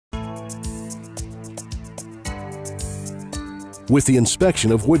with the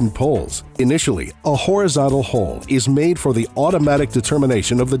inspection of wooden poles. Initially, a horizontal hole is made for the automatic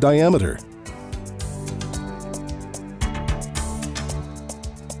determination of the diameter.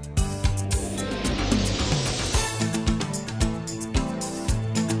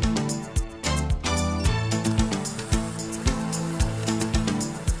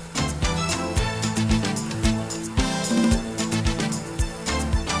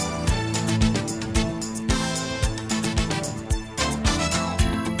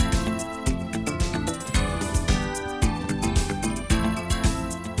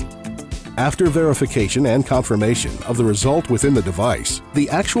 After verification and confirmation of the result within the device, the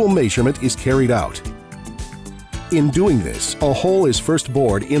actual measurement is carried out. In doing this, a hole is first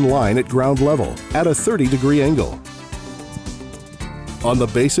bored in line at ground level at a 30-degree angle. On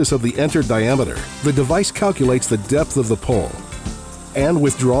the basis of the entered diameter, the device calculates the depth of the pole and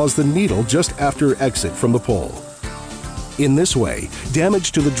withdraws the needle just after exit from the pole. In this way,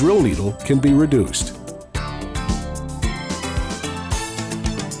 damage to the drill needle can be reduced.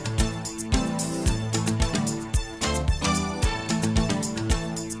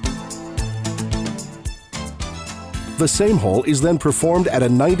 The same hole is then performed at a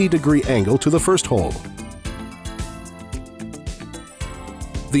 90-degree angle to the first hole.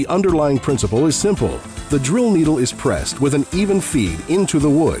 The underlying principle is simple. The drill needle is pressed with an even feed into the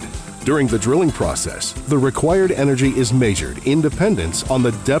wood. During the drilling process, the required energy is measured in dependence on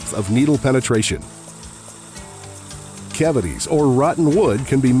the depth of needle penetration. Cavities or rotten wood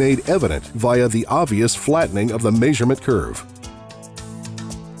can be made evident via the obvious flattening of the measurement curve.